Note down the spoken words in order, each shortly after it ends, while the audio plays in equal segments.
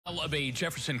Of a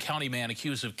Jefferson County man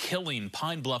accused of killing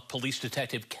Pine Bluff Police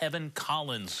Detective Kevin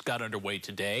Collins got underway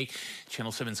today.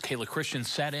 Channel 7's Kayla Christian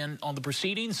sat in on the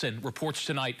proceedings and reports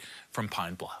tonight from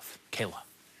Pine Bluff. Kayla.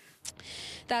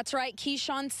 That's right.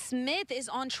 Keshone Smith is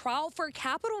on trial for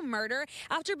capital murder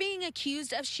after being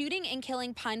accused of shooting and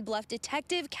killing Pine Bluff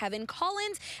detective Kevin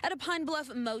Collins at a Pine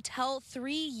Bluff motel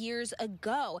 3 years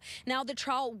ago. Now, the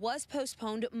trial was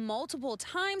postponed multiple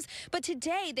times, but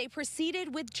today they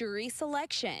proceeded with jury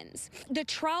selections. The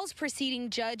trial's preceding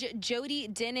judge, Jody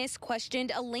Dennis,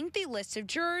 questioned a lengthy list of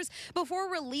jurors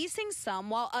before releasing some,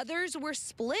 while others were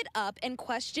split up and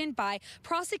questioned by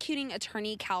prosecuting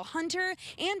attorney Cal Hunter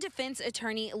and defense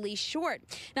attorney Lee Short.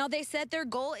 Now, they said their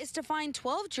goal is to find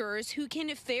 12 jurors who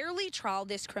can fairly trial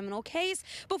this criminal case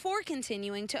before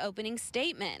continuing to opening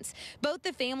statements. Both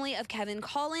the family of Kevin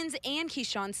Collins and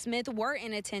Keshone Smith were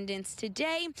in attendance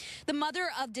today. The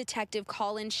mother of Detective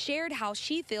Collins shared how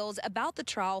she feels about the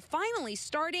trial finally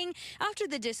starting after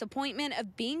the disappointment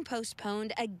of being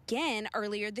postponed again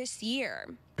earlier this year.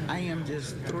 I am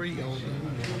just thrilled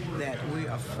that we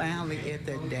are finally at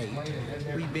that date.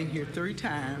 We've been here 3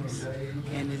 times,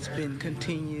 and it's been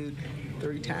continued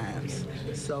 3 times.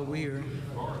 So we're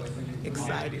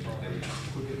excited,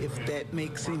 if that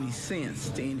makes any sense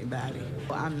to anybody.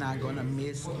 I'm not going to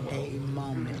miss a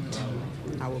moment.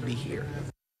 I will be here.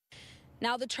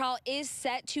 Now, the trial is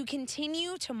set to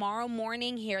continue tomorrow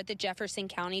morning here at the Jefferson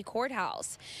County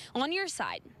Courthouse. On your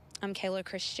side, I'm Kayla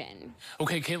Christian.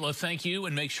 Okay, Kayla, thank you,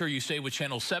 and make sure you stay with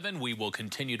Channel 7. We will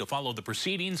continue to follow the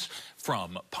proceedings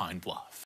from Pine Bluff.